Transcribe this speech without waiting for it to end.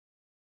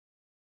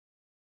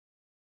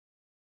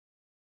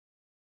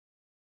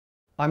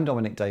I'm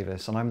Dominic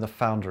Davis and I'm the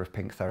founder of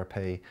Pink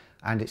Therapy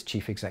and its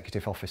Chief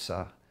Executive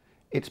Officer.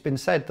 It's been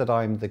said that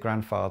I'm the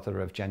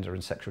grandfather of gender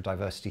and sexual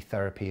diversity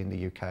therapy in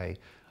the UK.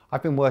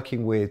 I've been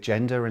working with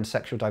gender and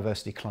sexual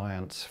diversity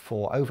clients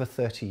for over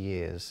 30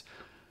 years,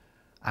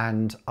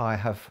 and I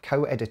have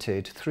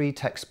co-edited 3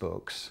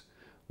 textbooks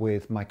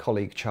with my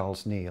colleague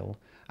Charles Neal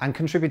and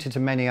contributed to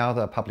many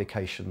other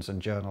publications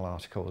and journal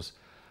articles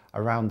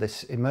around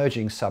this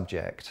emerging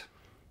subject.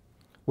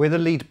 We're the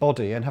lead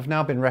body and have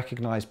now been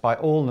recognised by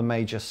all the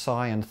major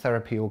psy and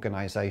therapy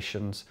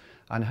organisations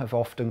and have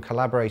often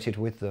collaborated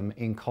with them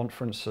in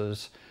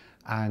conferences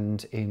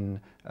and in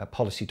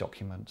policy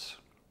documents.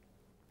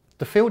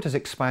 The field has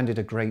expanded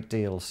a great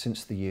deal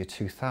since the year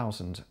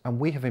 2000, and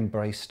we have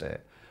embraced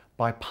it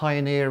by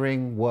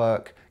pioneering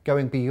work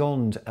going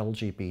beyond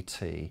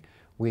LGBT.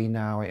 We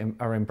now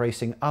are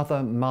embracing other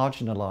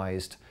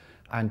marginalised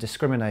and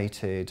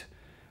discriminated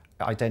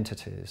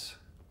identities.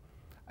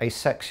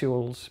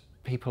 Asexuals,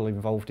 people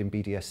involved in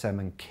BDSM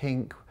and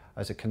kink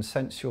as a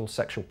consensual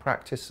sexual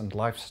practice and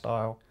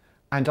lifestyle,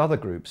 and other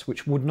groups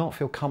which would not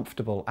feel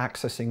comfortable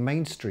accessing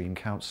mainstream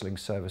counselling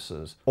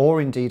services or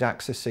indeed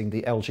accessing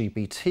the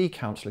LGBT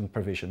counselling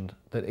provision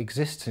that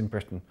exists in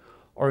Britain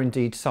or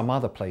indeed some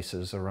other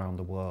places around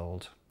the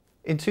world.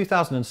 In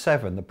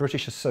 2007, the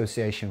British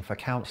Association for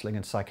Counselling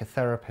and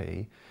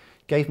Psychotherapy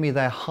gave me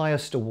their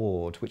highest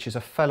award, which is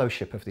a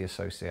fellowship of the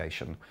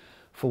association,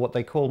 for what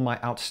they call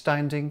my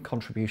outstanding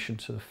contribution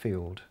to the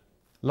field.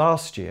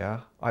 Last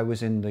year, I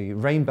was in the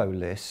Rainbow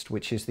List,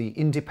 which is the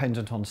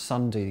Independent on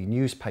Sunday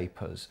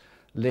newspaper's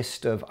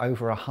list of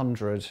over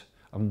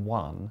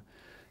 101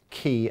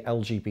 key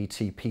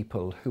LGBT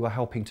people who are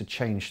helping to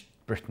change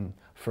Britain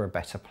for a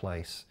better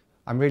place.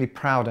 I'm really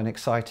proud and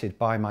excited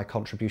by my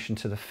contribution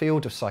to the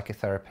field of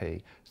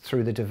psychotherapy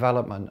through the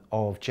development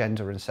of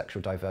gender and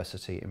sexual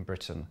diversity in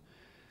Britain.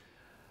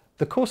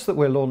 The course that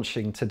we're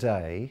launching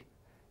today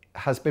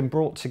has been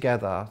brought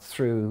together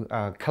through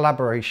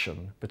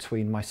collaboration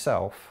between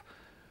myself,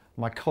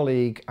 my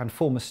colleague and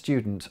former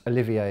student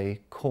Olivier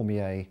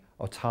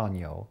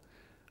Cormier-Otagno,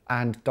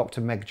 and Dr.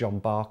 Meg John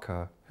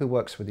Barker, who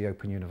works with the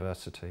Open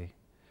University.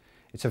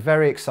 It's a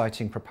very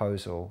exciting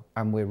proposal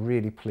and we're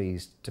really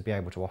pleased to be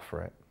able to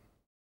offer it.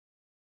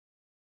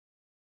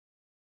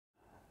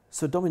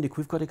 So Dominic,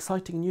 we've got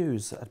exciting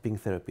news at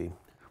Pink Therapy.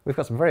 We've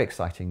got some very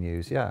exciting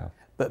news, yeah.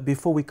 But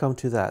before we come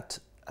to that,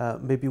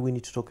 maybe we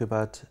need to talk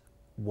about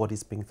what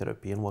is Pink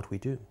Therapy and what we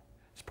do.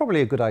 It's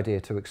probably a good idea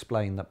to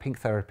explain that Pink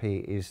Therapy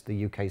is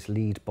the UK's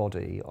lead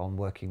body on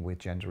working with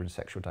gender and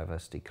sexual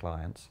diversity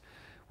clients.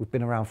 We've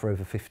been around for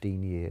over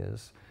 15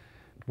 years.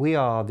 We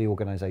are the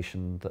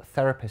organisation that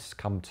therapists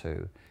come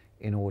to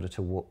in order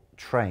to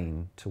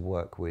train to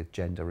work with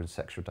gender and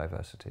sexual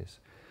diversities.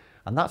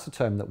 And that's a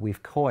term that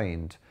we've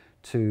coined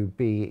to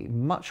be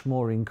much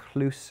more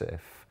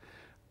inclusive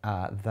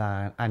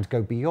and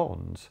go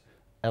beyond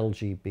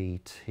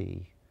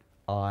LGBTIQQA,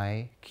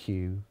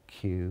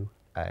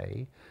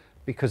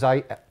 because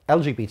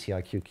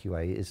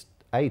LGBTIQQA is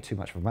too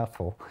much of a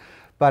mouthful,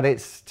 but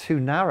it's too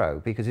narrow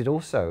because it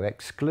also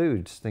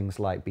excludes things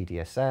like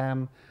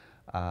BDSM,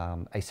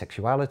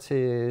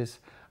 asexualities,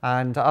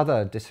 and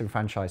other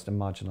disenfranchised and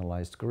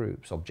marginalised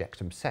groups.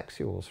 Objectum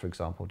sexuals, for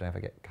example, never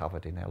get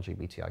covered in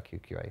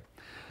LGBTIQQA.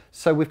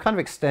 So we've kind of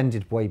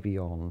extended way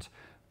beyond.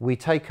 We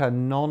take a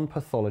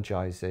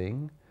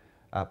non-pathologising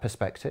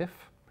perspective.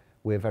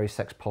 We're very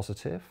sex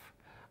positive,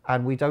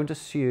 and we don't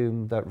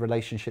assume that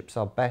relationships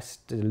are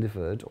best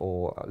delivered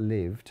or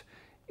lived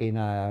within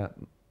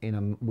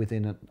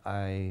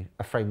a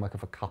framework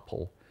of a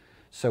couple.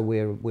 So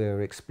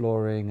we're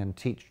exploring and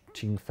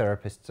teaching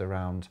therapists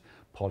around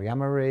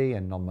polyamory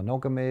and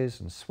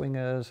non-monogamies and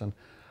swingers and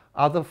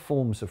other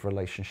forms of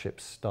relationship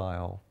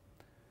style.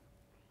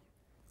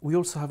 We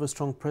also have a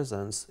strong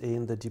presence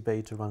in the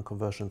debate around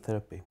conversion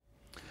therapy.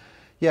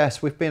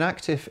 Yes, we've been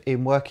active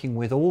in working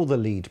with all the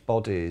lead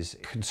bodies,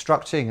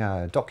 constructing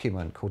a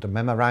document called a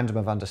Memorandum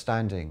of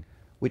Understanding,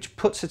 which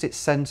puts at its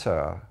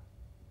centre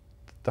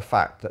the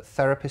fact that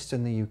therapists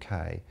in the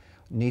UK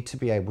need to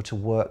be able to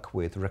work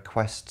with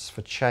requests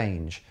for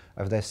change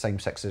of their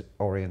same-sex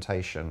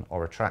orientation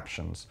or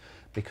attractions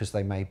because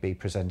they may be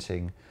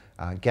presenting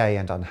gay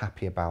and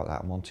unhappy about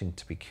that and wanting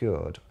to be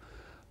cured.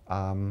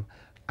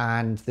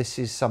 And this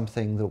is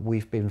something that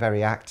we've been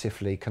very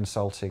actively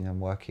consulting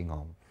and working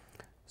on.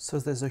 So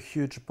there's a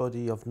huge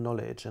body of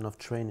knowledge and of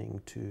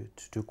training to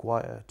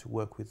acquire to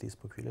work with this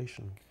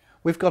population.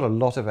 We've got a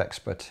lot of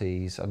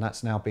expertise, and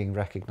that's now being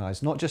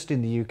recognised, not just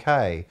in the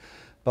UK,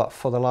 but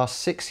for the last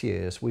 6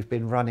 years we've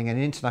been running an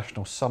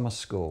international summer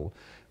school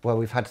where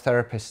we've had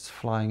therapists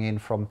flying in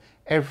from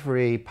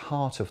every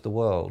part of the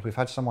world. We've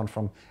had someone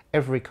from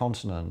every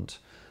continent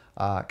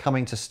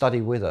coming to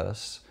study with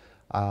us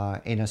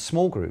in a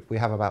small group. We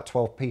have about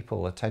 12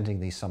 people attending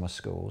these summer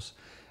schools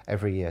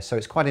every year. So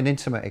it's quite an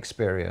intimate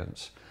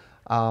experience,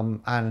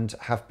 and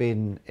have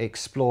been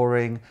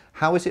exploring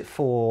how is it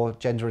for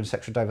gender and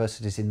sexual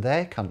diversities in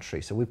their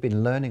country. So we've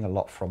been learning a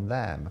lot from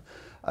them,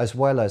 as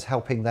well as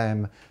helping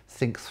them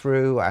think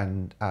through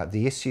and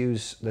the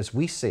issues as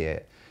we see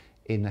it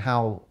in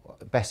how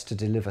best to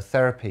deliver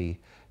therapy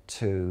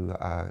to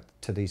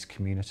these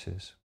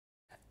communities.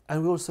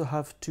 And we also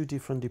have 2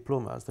 different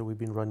diplomas that we've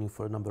been running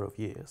for a number of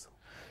years.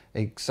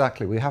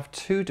 Exactly. We have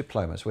 2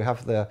 diplomas. We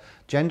have the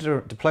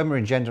Diploma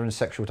in Gender and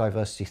Sexual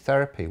Diversity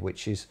Therapy,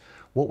 which is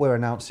what we're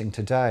announcing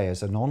today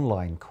as an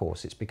online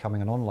course. It's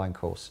becoming an online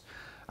course.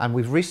 And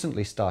we've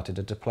recently started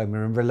a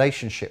Diploma in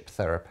Relationship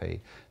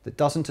Therapy that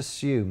doesn't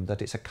assume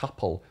that it's a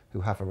couple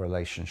who have a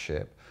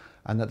relationship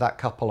and that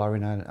couple are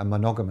in a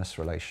monogamous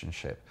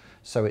relationship.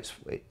 So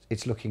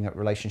it's looking at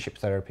relationship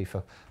therapy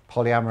for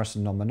polyamorous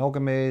and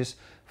non-monogamies,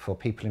 for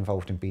people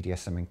involved in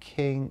BDSM and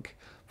kink,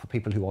 for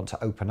people who want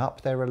to open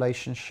up their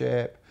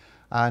relationship.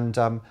 And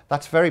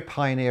that's very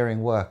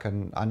pioneering work.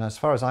 And as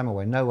far as I'm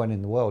aware, no one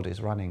in the world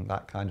is running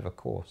that kind of a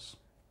course.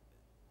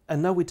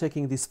 And now we're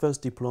taking this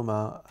first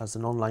diploma as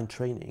an online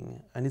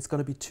training, and it's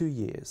going to be 2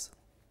 years.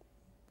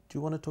 Do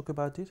you want to talk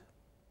about it?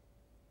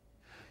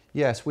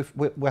 Yes,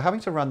 we're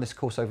having to run this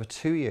course over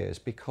 2 years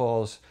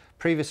because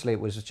previously it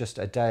was just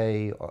a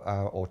day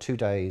or 2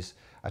 days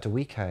at a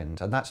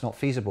weekend, and that's not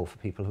feasible for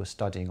people who are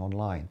studying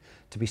online,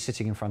 to be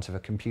sitting in front of a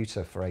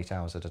computer for 8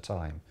 hours at a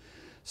time.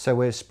 So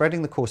we're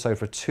spreading the course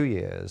over 2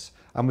 years,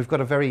 and we've got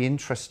a very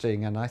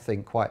interesting and I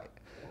think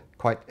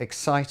quite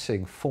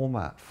exciting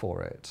format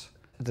for it.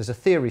 There's a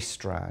theory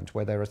strand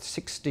where there are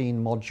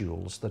 16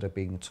 modules that are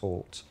being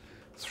taught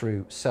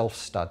through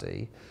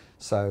self-study.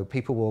 So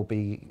people will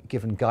be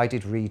given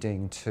guided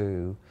reading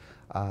to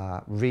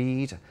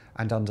read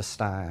and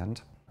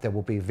understand. There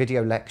will be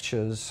video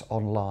lectures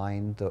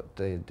online that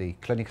the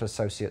clinical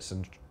associates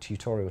and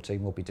tutorial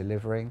team will be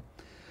delivering.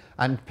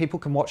 And people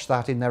can watch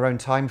that in their own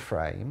time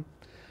frame.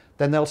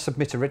 Then they'll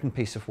submit a written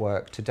piece of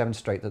work to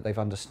demonstrate that they've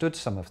understood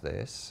some of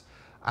this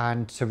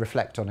and to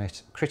reflect on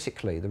it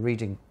critically,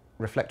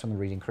 reflect on the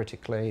reading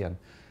critically and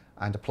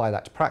apply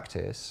that to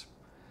practice.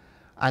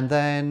 And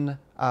then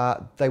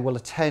they will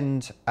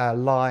attend a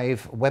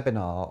live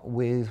webinar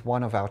with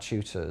one of our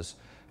tutors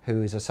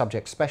who is a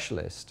subject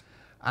specialist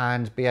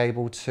and be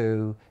able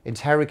to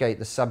interrogate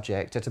the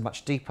subject at a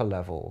much deeper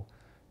level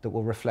that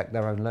will reflect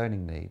their own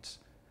learning needs.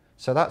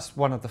 So that's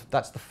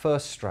the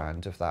first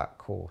strand of that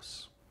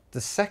course.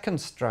 The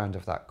second strand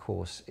of that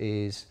course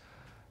is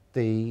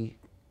the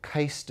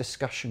case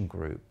discussion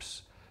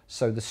groups.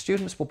 So the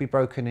students will be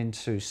broken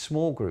into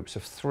small groups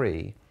of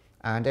 3,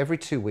 and every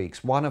 2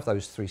 weeks one of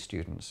those 3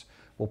 students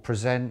will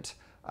present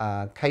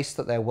a case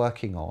that they're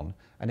working on,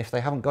 and if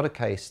they haven't got a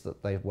case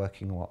that they're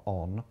working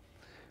on,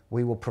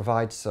 we will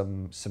provide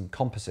some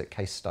composite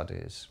case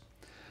studies.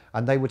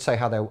 And they would say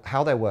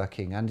how they're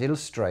working and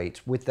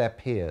illustrate with their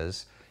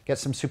peers, get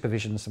some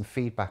supervision, some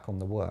feedback on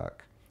the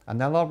work, and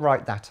then they'll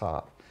write that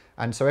up.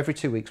 And so every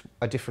 2 weeks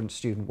a different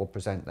student will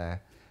present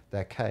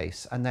their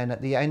case, and then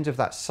at the end of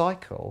that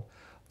cycle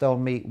they'll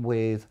meet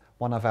with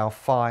one of our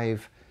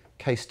 5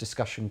 case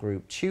discussion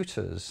group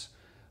tutors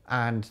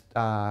and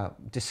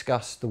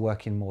discuss the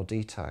work in more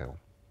detail.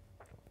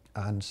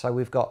 And so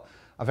we've got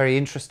a very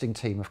interesting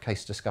team of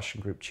case discussion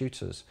group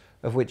tutors,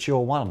 of which you're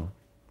one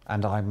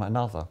and I'm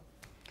another.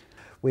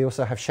 We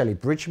also have Shelley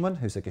Bridgman,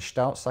 who's a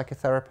Gestalt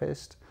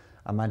psychotherapist,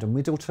 Amanda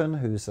Middleton,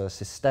 who's a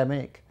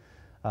systemic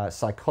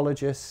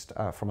psychologist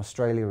from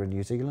Australia and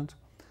New Zealand,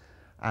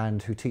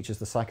 and who teaches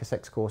the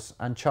Psychosex course,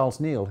 and Charles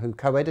Neal, who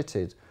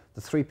co-edited the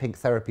 3 Pink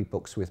Therapy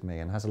books with me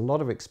and has a lot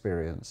of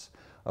experience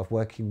of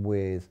working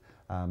with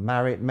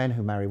men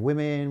who marry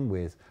women,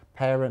 with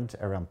around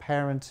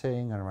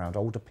parenting and around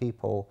older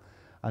people.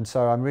 And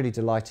so I'm really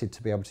delighted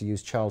to be able to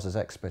use Charles's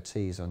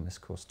expertise on this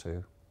course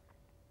too.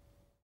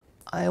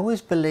 I always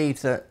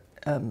believe that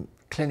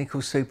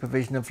clinical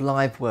supervision of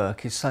live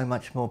work is so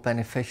much more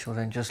beneficial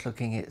than just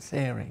looking at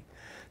theory.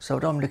 So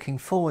what I'm looking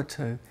forward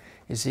to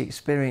is the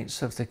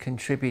experience of the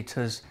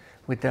contributors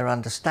with their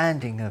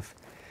understanding of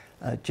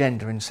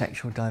gender and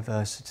sexual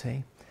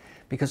diversity,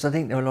 because I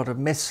think there are a lot of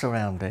myths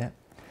around it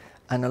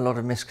and a lot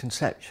of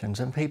misconceptions,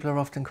 and people are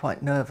often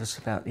quite nervous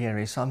about the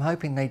area. So I'm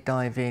hoping they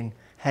dive in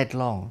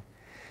headlong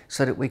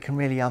so that we can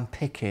really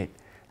unpick it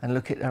and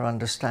look at their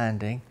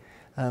understanding,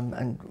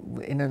 and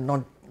in a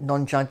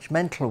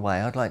non-judgmental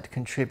way I'd like to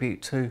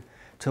contribute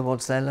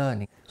towards their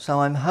learning.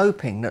 So I'm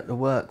hoping that the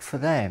work for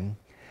them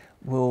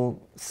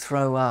will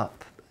throw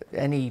up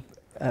any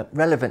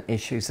relevant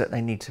issues that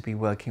they need to be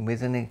working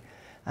with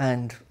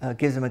and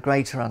give them a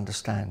greater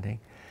understanding.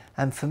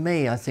 And for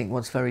me, I think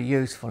what's very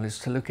useful is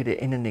to look at it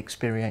in an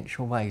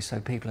experiential way, so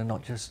people are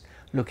not just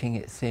looking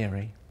at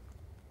theory.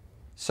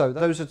 So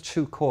those are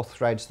 2 core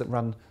threads that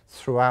run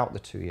throughout the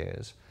 2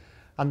 years.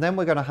 And then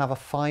we're going to have a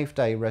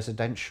 5-day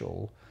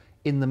residential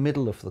in the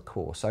middle of the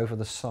course over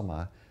the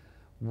summer,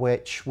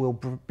 which will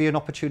be an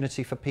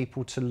opportunity for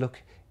people to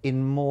look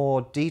in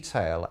more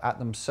detail at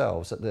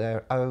themselves, at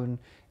their own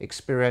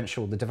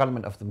experiential, the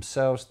development of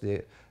themselves,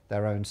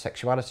 their own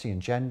sexuality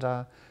and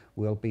gender.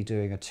 We'll be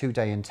doing a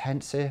 2-day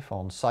intensive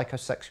on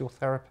psychosexual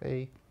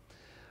therapy,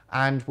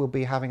 and we'll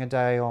be having a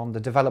day on the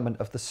development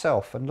of the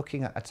self and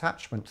looking at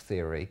attachment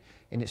theory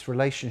in its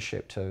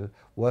relationship to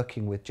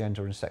working with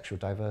gender and sexual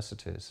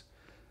diversities.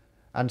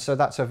 And so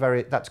that's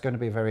going to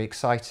be a very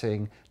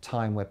exciting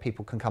time where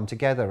people can come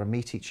together and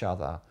meet each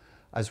other,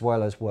 as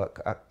well as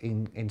work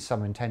in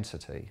some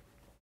intensity.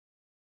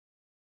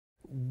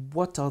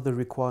 What are the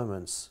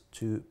requirements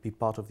to be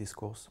part of this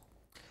course?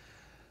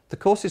 The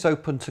course is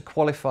open to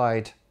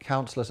qualified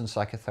counsellors and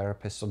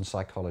psychotherapists and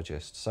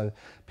psychologists. So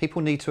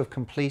people need to have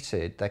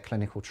completed their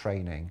clinical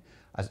training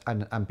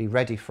and be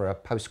ready for a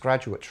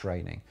postgraduate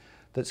training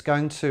that's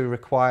going to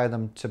require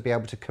them to be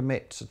able to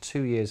commit to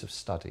 2 years of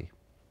study.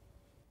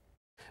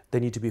 They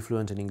need to be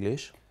fluent in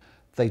English.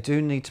 They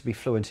do need to be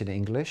fluent in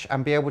English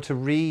and be able to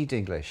read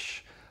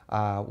English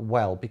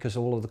well, because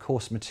all of the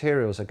course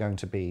materials are going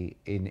to be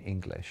in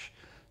English.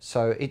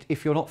 So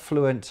if you're not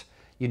fluent,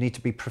 you need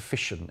to be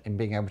proficient in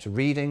being able to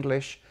read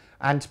English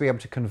and to be able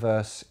to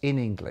converse in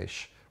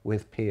English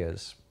with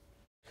peers.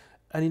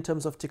 And in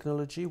terms of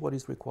technology, what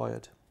is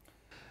required?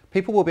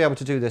 People will be able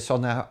to do this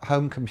on their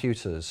home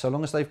computers. So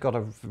long as they've got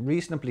a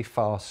reasonably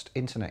fast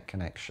internet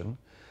connection,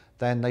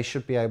 then they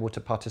should be able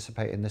to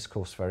participate in this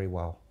course very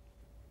well.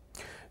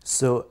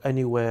 So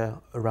anywhere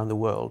around the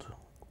world,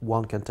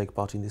 one can take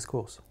part in this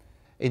course?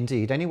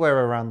 Indeed,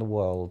 anywhere around the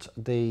world.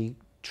 The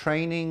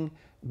training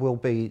will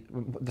be,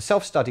 the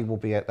self-study will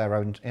be at their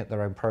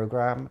own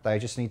program. They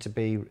just need to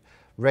be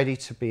ready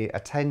to be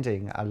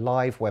attending a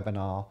live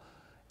webinar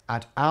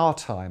at our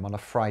time on a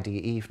Friday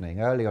evening,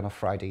 early on a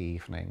Friday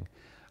evening.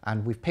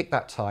 And we've picked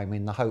that time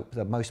in the hope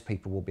that most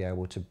people will be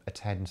able to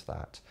attend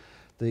that.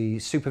 The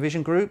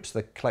supervision groups,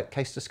 the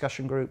case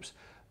discussion groups,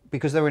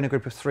 because they're in a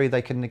group of 3,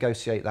 they can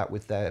negotiate that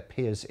with their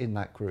peers in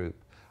that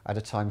group at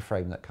a time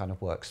frame that kind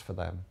of works for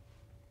them.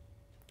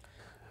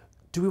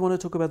 Do we want to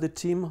talk about the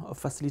team of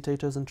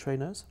facilitators and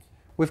trainers?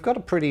 We've got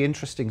a pretty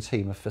interesting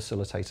team of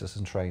facilitators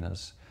and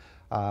trainers.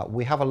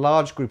 We have a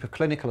large group of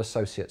clinical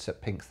associates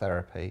at Pink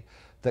Therapy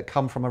that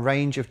come from a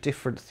range of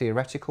different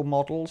theoretical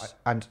models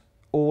and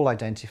all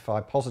identify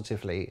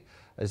positively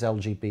as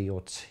LGB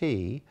or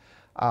T.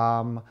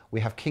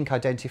 We have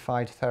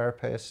kink-identified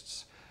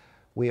therapists.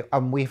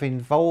 We've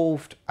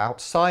involved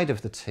outside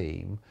of the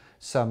team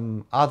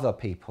some other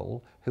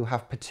people who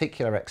have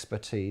particular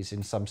expertise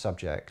in some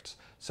subjects.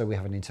 So we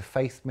have an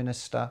interfaith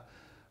minister,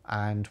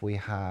 and we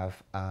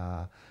have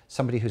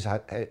somebody whose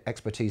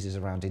expertise is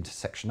around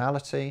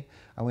intersectionality,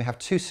 and we have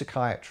 2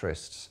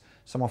 psychiatrists,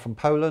 someone from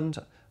Poland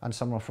and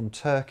someone from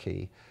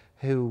Turkey,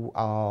 who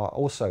are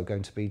also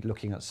going to be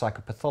looking at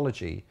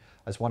psychopathology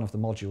as one of the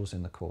modules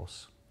in the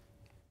course.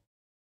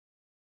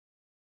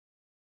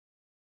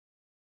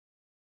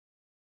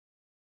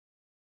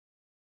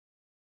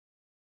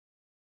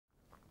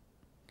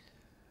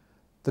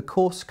 The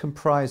course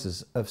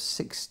comprises of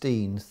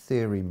 16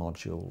 theory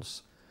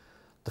modules.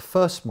 The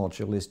first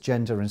module is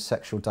Gender and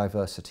Sexual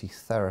Diversity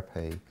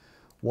Therapy,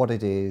 what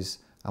it is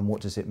and what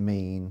does it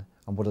mean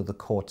and what are the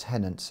core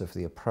tenets of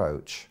the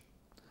approach.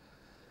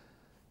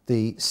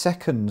 The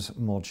second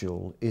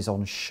module is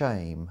on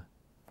shame,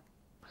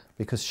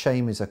 because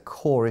shame is a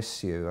core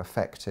issue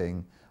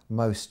affecting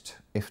most,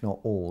 if not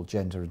all,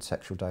 gender and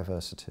sexual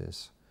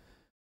diversities.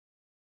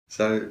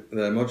 So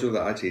the module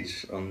that I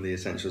teach on the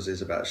essentials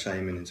is about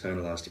shame and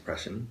internalised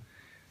depression.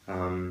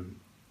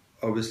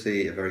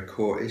 Obviously a very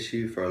core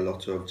issue for a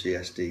lot of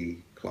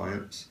GSD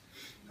clients.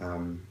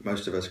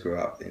 Most of us grew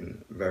up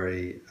in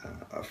very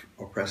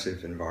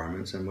oppressive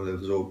environments and will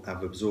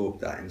have absorbed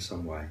that in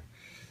some way.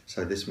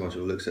 So this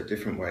module looks at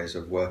different ways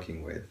of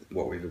working with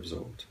what we've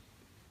absorbed.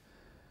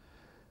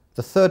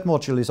 The third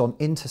module is on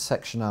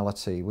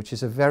intersectionality, which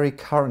is a very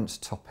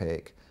current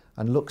topic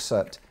and looks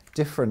at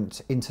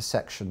different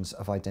intersections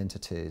of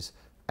identities: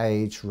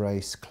 age,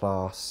 race,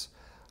 class,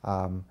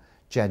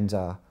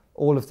 gender,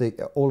 all of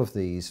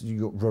these,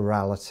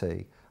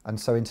 rurality, and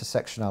so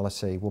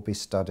intersectionality will be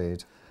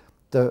studied.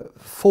 The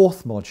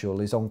fourth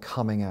module is on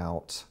coming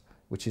out,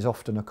 which is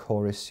often a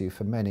core issue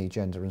for many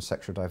gender and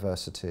sexual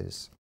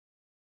diversities.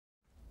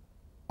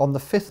 On the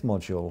fifth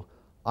module,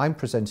 I'm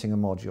presenting a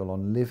module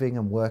on living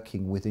and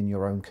working within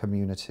your own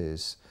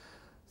communities.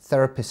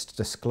 Therapist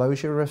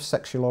disclosure of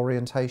sexual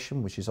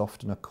orientation, which is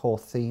often a core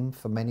theme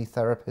for many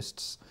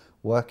therapists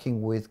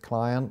working with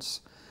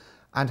clients,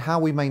 and how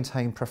we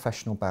maintain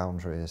professional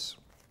boundaries.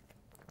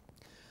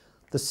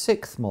 The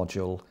sixth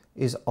module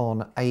is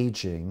on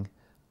ageing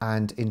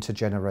and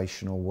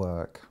intergenerational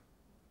work.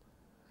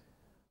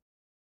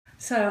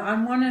 So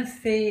I'm one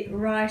of the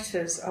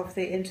writers of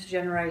the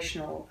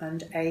intergenerational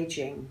and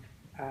ageing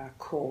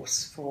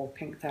course for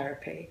Pink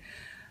Therapy,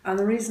 and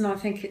the reason I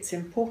think it's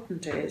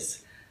important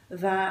is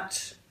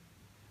that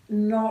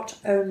not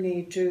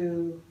only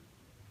do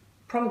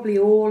probably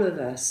all of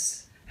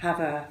us have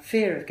a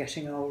fear of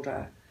getting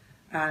older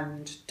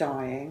and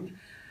dying,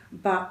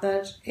 but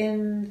that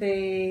in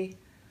the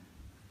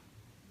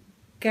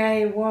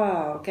gay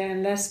world, gay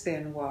and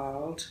lesbian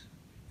world,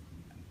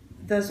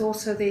 there's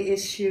also the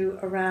issue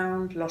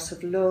around loss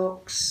of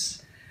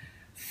looks,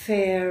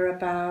 fear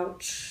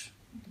about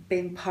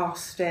being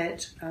past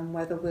it and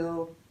whether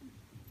we'll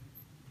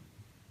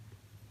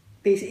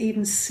be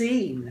even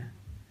seen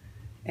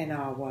in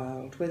our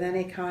world with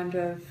any kind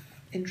of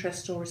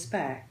interest or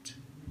respect.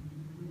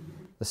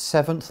 The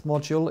 7th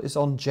module is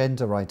on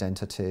gender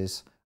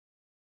identities.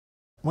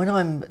 When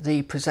I'm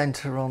the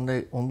presenter on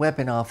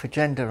webinar for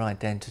gender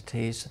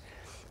identities,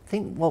 I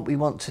think what we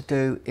want to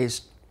do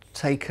is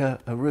take a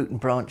root and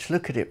branch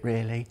look at it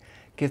really,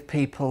 give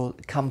people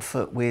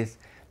comfort with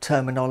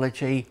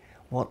terminology,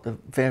 what the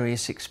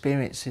various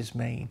experiences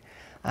mean.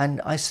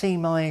 And I see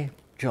my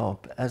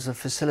job as a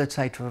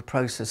facilitator of a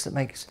process that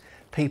makes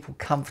people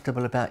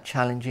comfortable about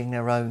challenging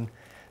their own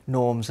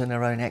norms and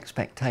their own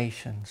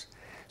expectations,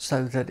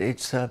 so that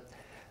it's an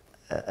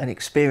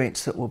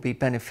experience that will be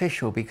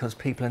beneficial because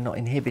people are not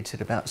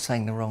inhibited about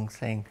saying the wrong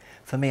thing.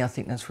 For me, I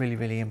think that's really,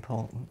 really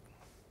important.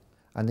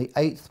 And the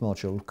 8th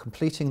module,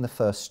 completing the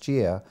first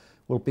year,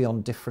 will be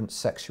on different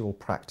sexual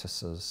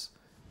practices.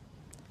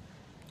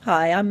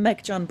 Hi, I'm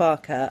Meg John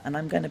Barker and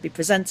I'm going to be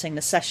presenting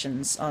the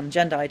sessions on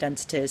gender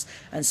identities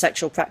and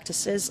sexual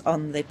practices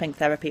on the Pink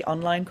Therapy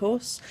online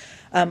course.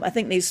 I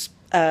think these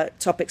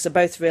topics are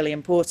both really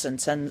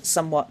important and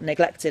somewhat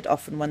neglected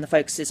often when the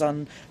focus is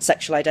on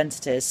sexual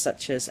identities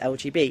such as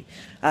LGB.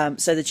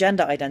 So the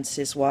gender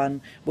identities one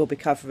will be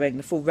covering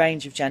the full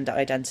range of gender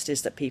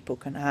identities that people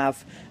can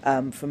have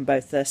from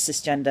both a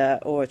cisgender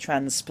or a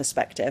trans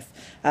perspective.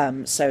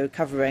 So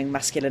covering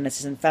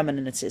masculinities and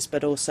femininities,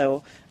 but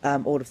also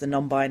all of the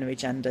non-binary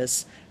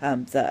genders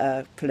that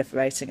are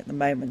proliferating at the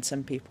moment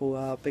and people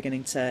are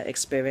beginning to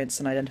experience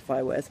and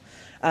identify with.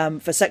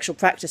 For sexual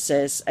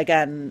practices,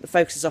 again, the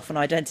focus is often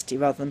identity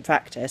rather than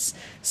practice.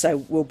 So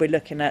we'll be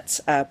looking at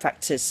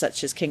practices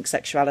such as kink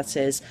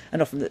sexualities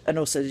and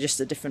also just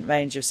a different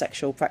range of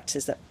sexual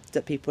practices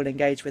that people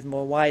engage with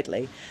more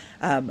widely.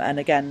 And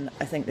again,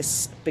 I think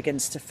this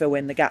begins to fill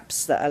in the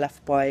gaps that are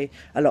left by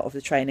a lot of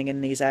the training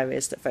in these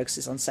areas that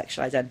focuses on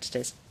sexual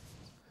identities.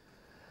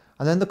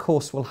 And then the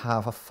course will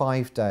have a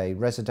 5-day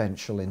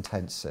residential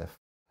intensive.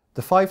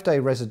 The 5-day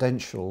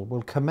residential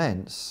will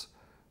commence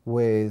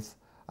with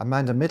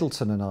Amanda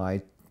Middleton and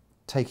I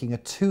taking a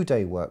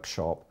 2-day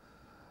workshop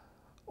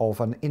of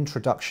an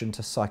introduction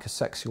to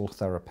psychosexual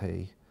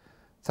therapy.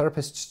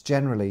 Therapists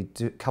generally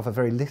cover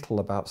very little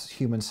about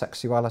human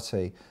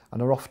sexuality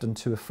and are often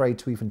too afraid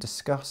to even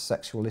discuss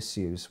sexual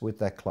issues with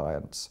their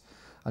clients.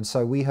 And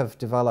so we have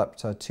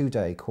developed a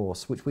 2-day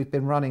course which we've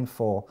been running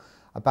for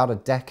about a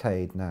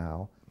decade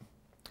now.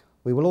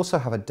 We will also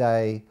have a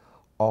day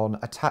on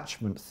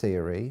attachment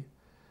theory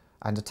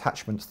and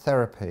attachment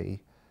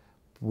therapy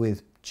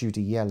with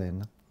Judy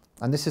Yellin.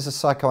 And this is a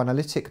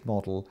psychoanalytic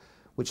model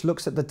which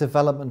looks at the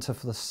development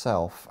of the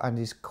self and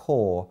is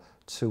core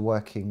to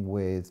working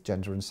with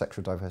gender and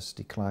sexual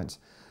diversity clients.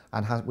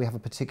 And we have a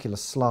particular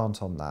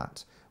slant on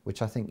that,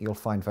 which I think you'll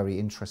find very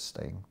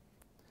interesting.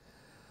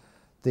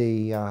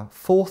 The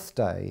 4th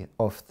day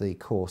of the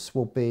course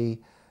will be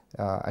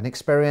an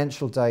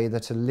experiential day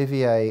that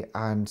Olivier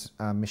and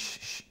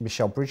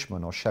Michelle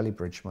Bridgman, or Shelley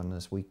Bridgman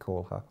as we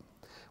call her,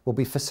 will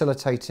be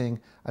facilitating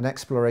an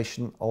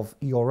exploration of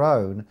your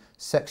own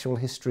sexual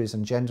histories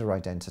and gender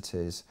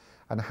identities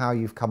and how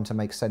you've come to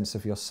make sense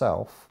of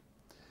yourself.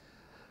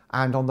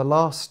 And on the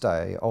last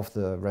day of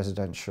the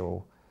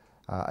residential,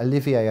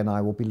 Olivier and I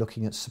will be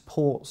looking at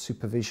support,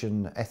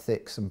 supervision,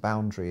 ethics and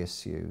boundary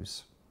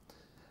issues,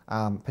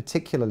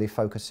 particularly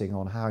focusing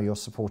on how you're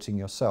supporting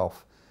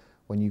yourself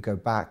when you go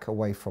back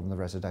away from the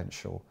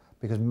residential,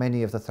 because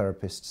many of the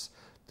therapists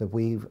that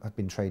we have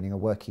been training are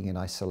working in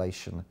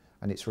isolation,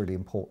 and it's really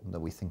important that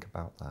we think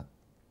about that.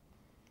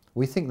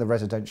 We think the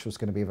residential is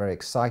going to be a very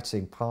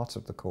exciting part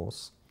of the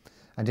course,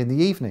 and in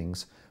the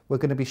evenings we're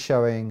going to be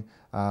showing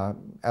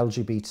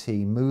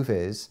LGBT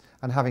movies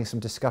and having some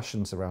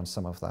discussions around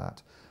some of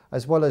that,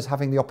 as well as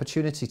having the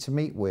opportunity to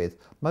meet with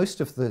most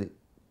of the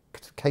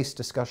case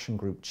discussion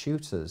group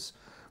tutors.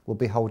 Will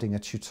be holding a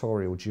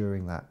tutorial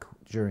during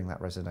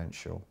that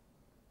residential.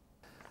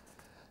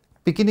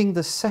 Beginning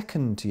the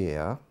 2nd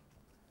year,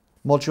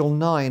 Module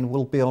 9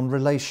 will be on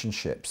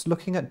relationships,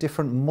 looking at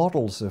different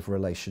models of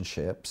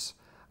relationships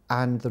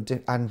and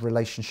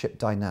relationship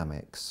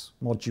dynamics.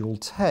 Module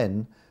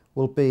 10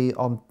 will be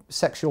on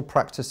sexual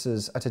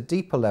practices at a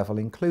deeper level,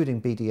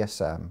 including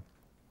BDSM.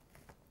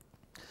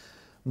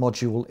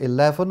 Module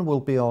 11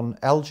 will be on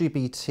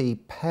LGBT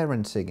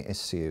parenting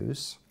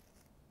issues.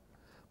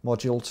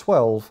 Module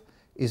 12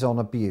 is on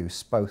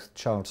abuse, both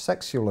child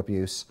sexual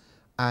abuse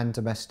and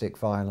domestic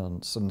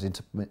violence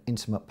and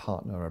intimate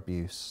partner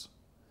abuse.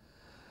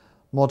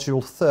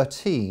 Module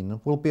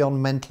 13 will be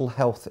on mental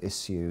health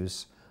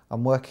issues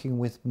and working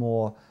with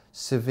more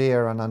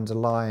severe and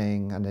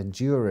underlying and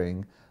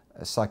enduring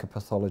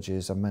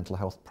psychopathologies and mental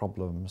health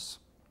problems.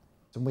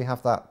 And we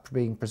have that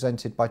being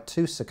presented by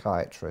 2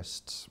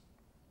 psychiatrists.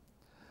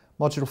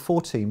 Module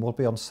 14 will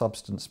be on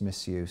substance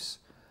misuse,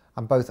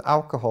 and both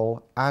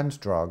alcohol and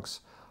drugs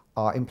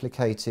are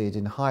implicated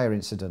in higher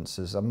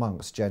incidences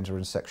amongst gender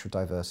and sexual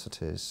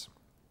diversities.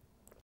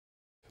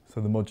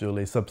 So the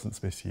module is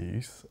substance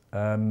misuse.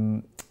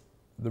 The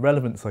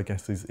relevance, I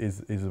guess,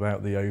 is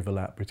about the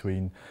overlap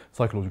between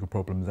psychological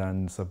problems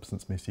and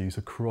substance misuse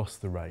across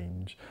the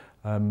range.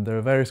 There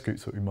are various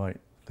groups that we might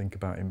think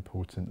about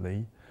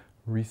importantly.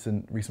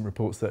 Recent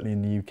reports, certainly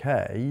in the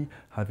UK,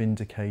 have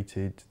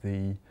indicated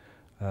the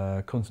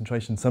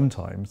concentration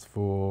sometimes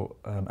for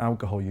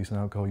alcohol use and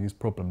alcohol use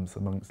problems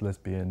amongst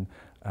lesbian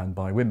and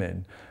bi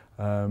women,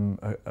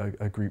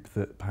 a group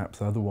that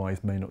perhaps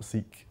otherwise may not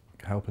seek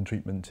help and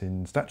treatment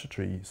in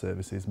statutory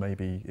services, may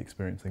be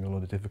experiencing a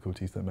lot of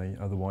difficulties that may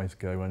otherwise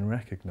go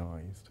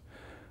unrecognised.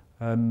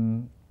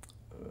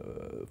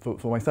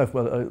 For myself,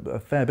 well, a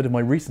fair bit of my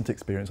recent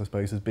experience, I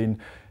suppose, has been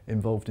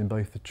involved in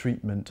both the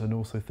treatment and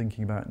also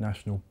thinking about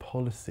national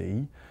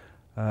policy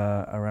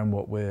around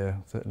what we're,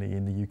 certainly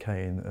in the UK,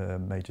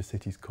 in major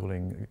cities,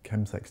 calling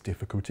chemsex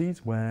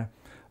difficulties, where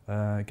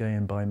gay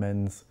and bi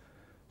men's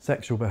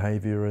sexual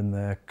behaviour and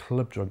their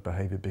club drug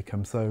behaviour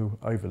become so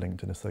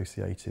overlinked and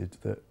associated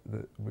that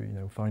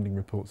we're, finding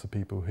reports of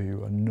people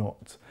who are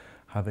not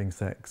having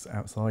sex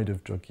outside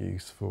of drug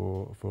use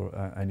for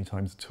any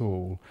times at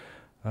all.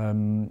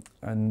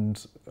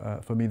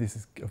 For me, this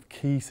is of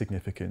key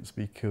significance,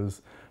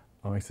 because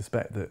I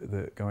suspect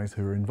that guys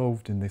who are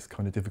involved in this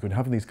kind of difficulty,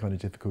 having these kind of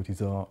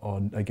difficulties, are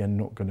again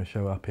not going to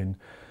show up in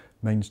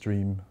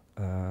mainstream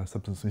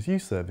substance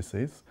misuse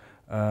services,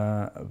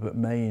 but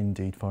may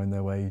indeed find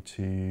their way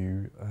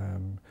to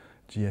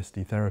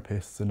GSD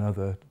therapists and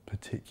other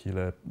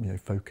particular,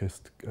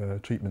 focused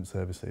treatment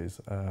services,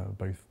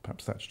 both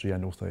perhaps statutory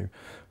and also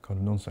kind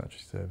of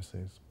non-statutory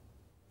services.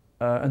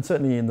 And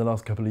certainly in the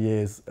last couple of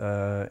years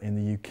in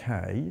the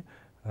UK,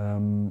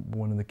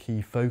 one of the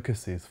key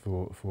focuses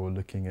for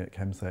looking at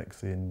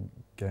chemsex in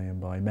gay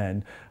and bi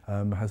men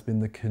has been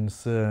the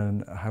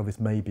concern how this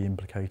may be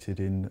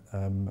implicated in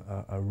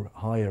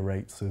higher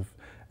rates of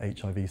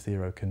HIV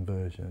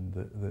seroconversion,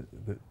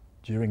 that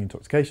during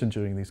intoxication,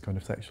 during these kind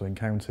of sexual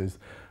encounters,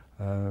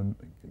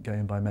 gay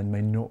and bi men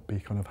may not be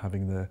kind of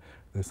having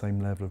the same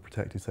level of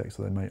protected sex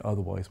that they may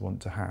otherwise want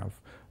to have,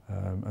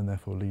 and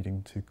therefore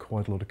leading to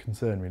quite a lot of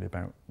concern really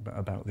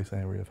about this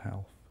area of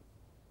health.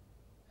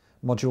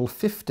 Module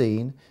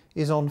 15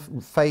 is on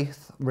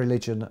faith,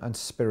 religion and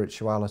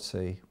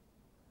spirituality.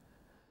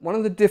 One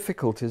of the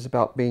difficulties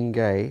about being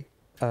gay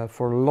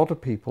for a lot of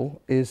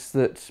people is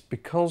that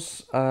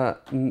because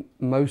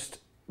most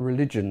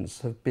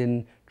religions have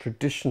been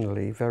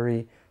traditionally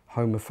very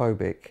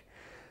homophobic,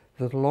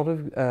 that a lot of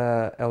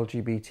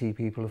LGBT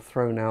people have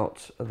thrown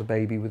out the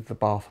baby with the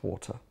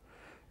bathwater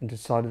and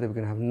decided they were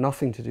going to have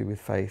nothing to do with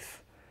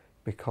faith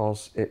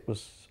because it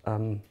was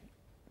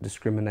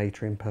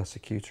discriminatory and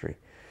persecutory.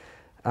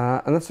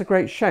 And that's a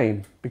great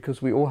shame,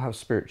 because we all have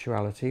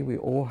spirituality, we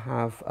all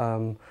have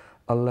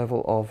a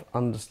level of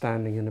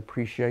understanding and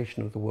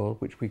appreciation of the world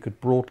which we could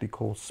broadly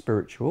call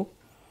spiritual,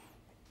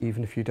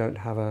 even if you don't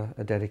have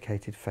a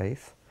dedicated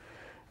faith.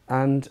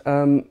 And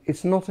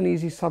it's not an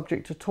easy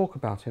subject to talk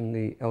about in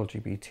the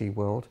LGBT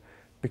world,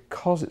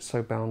 because it's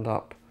so bound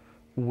up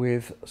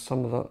with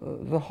some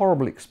of the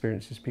horrible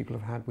experiences people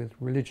have had with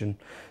religion.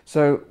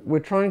 So we're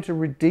trying to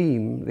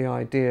redeem the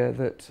idea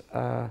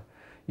that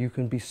you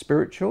can be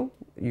spiritual,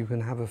 you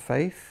can have a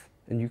faith,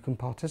 and you can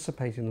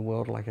participate in the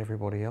world like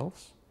everybody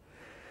else.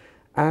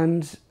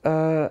 And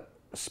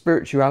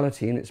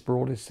spirituality, in its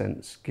broadest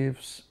sense,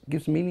 gives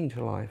meaning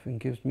to life and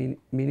gives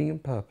meaning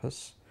and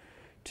purpose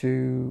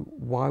to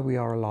why we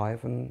are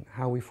alive and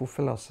how we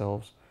fulfill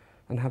ourselves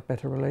and have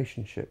better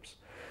relationships.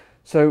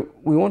 So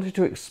we wanted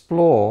to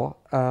explore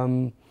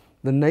the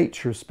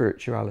nature of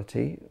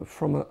spirituality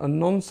from a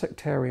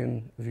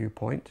non-sectarian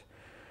viewpoint.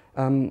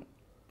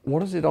 What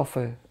does it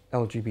offer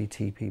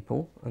LGBT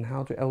people, and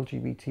how do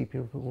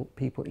LGBT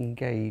people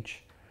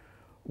engage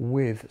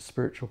with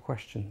spiritual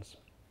questions?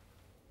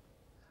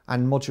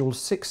 And module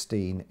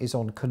 16 is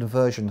on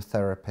conversion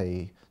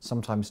therapy,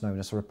 sometimes known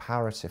as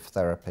reparative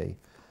therapy,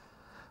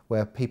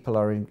 where people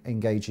are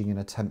engaging in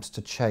attempts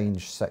to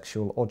change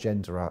sexual or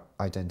gender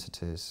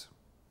identities.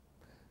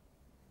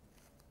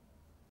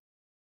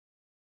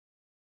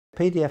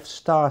 PDF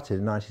started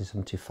in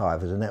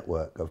 1975 as a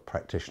network of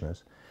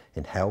practitioners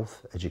in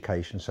health,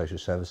 education, social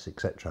services,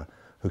 etc.,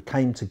 who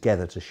came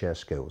together to share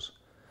skills.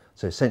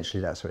 So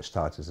essentially that's where it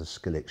started, as a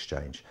skill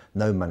exchange.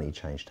 No money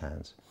changed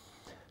hands.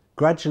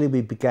 Gradually we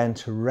began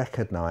to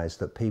recognise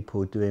that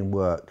people doing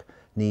work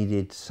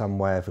needed some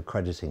way of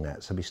accrediting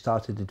that. So we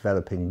started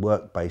developing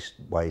work-based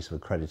ways of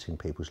accrediting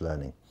people's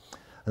learning.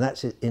 And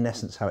that's in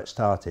essence how it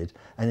started,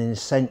 and in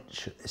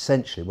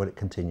essentially what it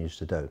continues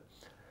to do.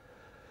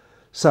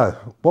 So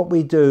what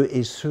we do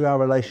is, through our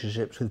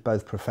relationships with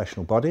both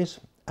professional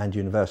bodies and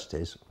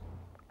universities,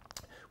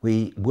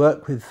 we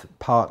work with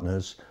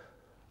partners,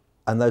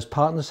 and those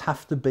partners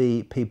have to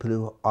be people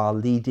who are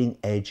leading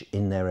edge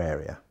in their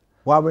area.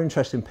 Why we're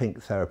interested in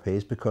Pink Therapy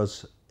is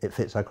because it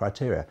fits our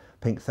criteria.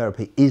 Pink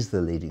Therapy is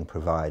the leading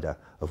provider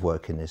of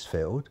work in this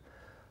field.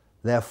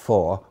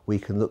 Therefore, we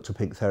can look to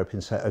Pink Therapy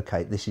and say,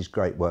 okay, this is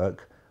great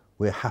work,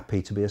 we're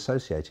happy to be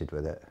associated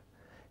with it.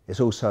 It's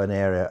also an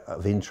area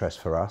of interest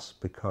for us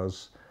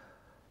because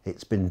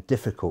it's been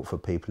difficult for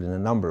people in a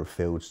number of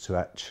fields to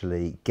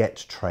actually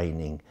get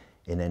training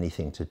in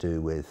anything to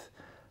do with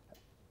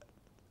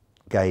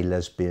gay,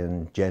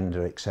 lesbian,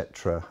 gender,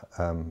 etc.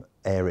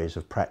 Areas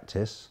of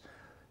practice.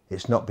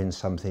 It's not been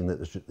something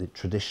that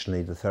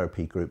traditionally the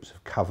therapy groups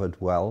have covered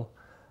well,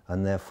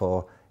 and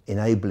therefore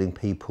enabling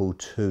people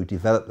to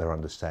develop their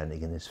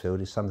understanding in this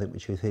field is something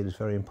which we feel is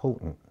very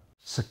important.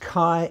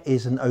 Sakai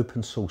is an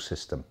open source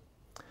system.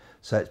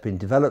 So it's been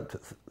developed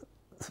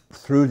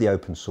through the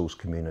open source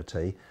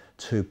community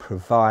to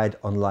provide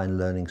online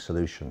learning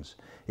solutions.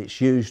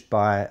 It's used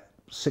by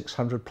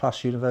 600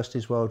 plus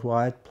universities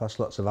worldwide, plus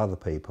lots of other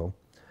people.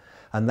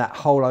 And that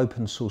whole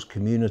open source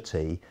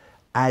community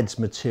adds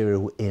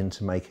material in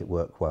to make it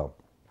work well.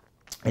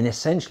 And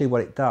essentially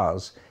what it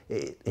does,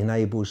 it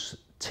enables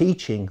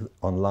teaching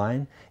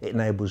online, it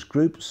enables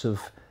groups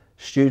of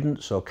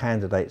students or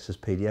candidates, as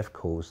PDF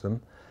calls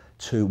them,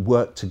 to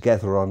work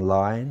together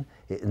online.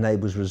 It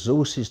enables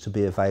resources to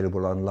be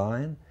available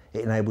online.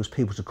 It enables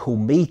people to call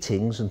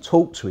meetings and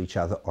talk to each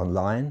other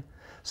online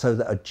so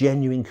that a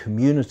genuine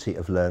community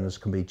of learners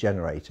can be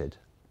generated.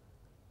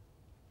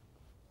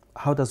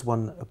 How does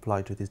one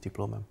apply to this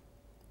diploma?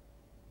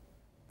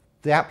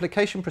 The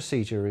application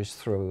procedure is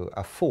through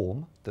a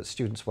form that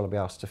students will be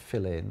asked to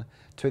fill in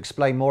to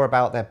explain more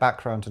about their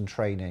background and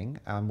training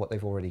and what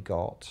they've already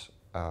got,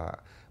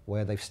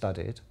 where they've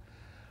studied.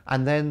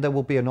 And then there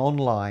will be an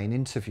online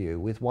interview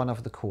with one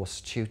of the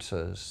course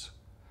tutors,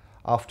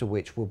 after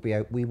which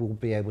we will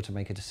be able to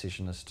make a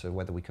decision as to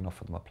whether we can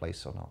offer them a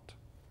place or not.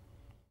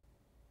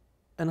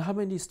 And how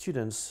many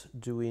students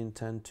do we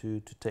intend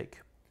to take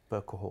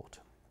per cohort?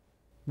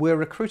 We're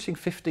recruiting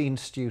 15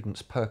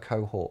 students per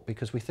cohort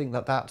because we think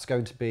that that's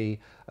going to be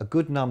a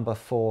good number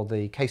for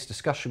the case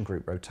discussion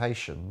group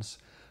rotations,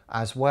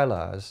 as well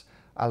as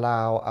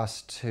allow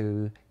us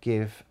to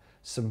give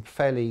some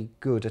fairly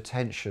good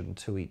attention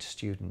to each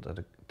student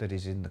that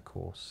is in the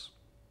course.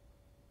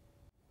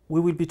 We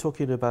will be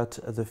talking about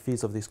the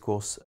fees of this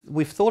course.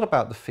 We've thought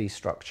about the fee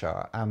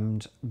structure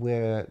and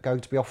we're going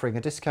to be offering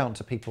a discount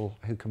to people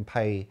who can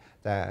pay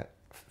their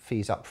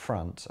fees up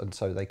front, and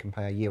so they can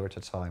pay a year at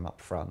a time up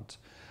front.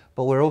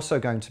 But we're also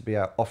going to be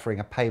offering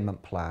a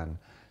payment plan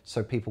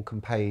so people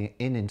can pay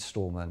in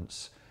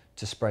instalments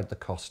to spread the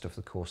cost of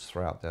the course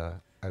throughout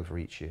over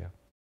each year.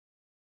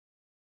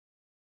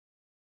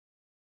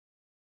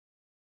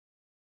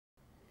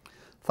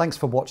 Thanks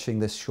for watching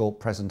this short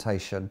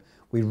presentation.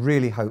 We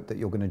really hope that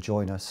you're going to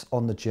join us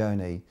on the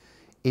journey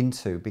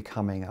into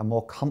becoming a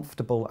more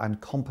comfortable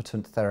and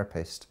competent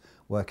therapist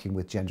working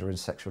with gender and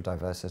sexual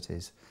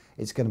diversities.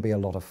 It's going to be a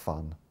lot of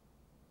fun.